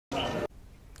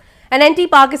An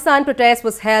anti-Pakistan protest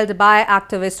was held by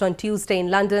activists on Tuesday in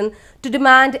London to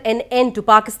demand an end to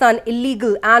Pakistan's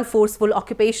illegal and forceful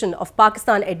occupation of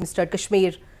Pakistan-administered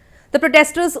Kashmir. The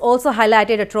protesters also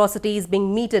highlighted atrocities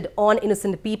being meted on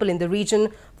innocent people in the region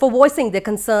for voicing their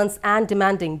concerns and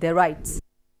demanding their rights.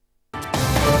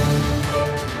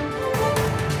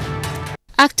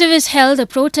 Activists held a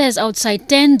protest outside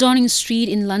 10 Downing Street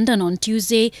in London on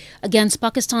Tuesday against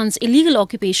Pakistan's illegal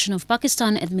occupation of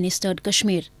Pakistan-administered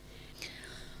Kashmir.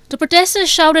 The protesters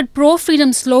shouted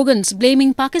pro-freedom slogans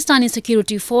blaming Pakistani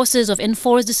security forces of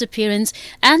enforced disappearance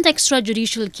and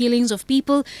extrajudicial killings of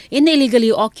people in the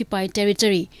illegally occupied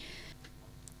territory.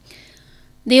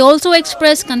 They also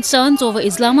expressed concerns over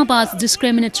Islamabad's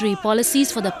discriminatory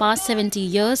policies for the past 70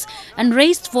 years and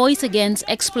raised voice against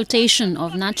exploitation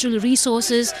of natural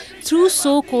resources through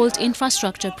so-called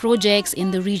infrastructure projects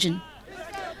in the region.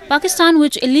 Pakistan,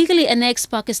 which illegally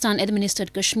annexed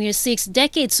Pakistan-administered Kashmir 6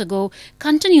 decades ago,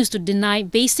 continues to deny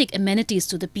basic amenities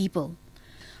to the people.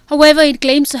 However, it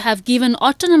claims to have given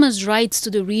autonomous rights to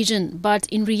the region, but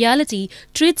in reality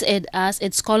treats it as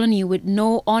its colony with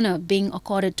no honor being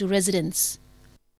accorded to residents.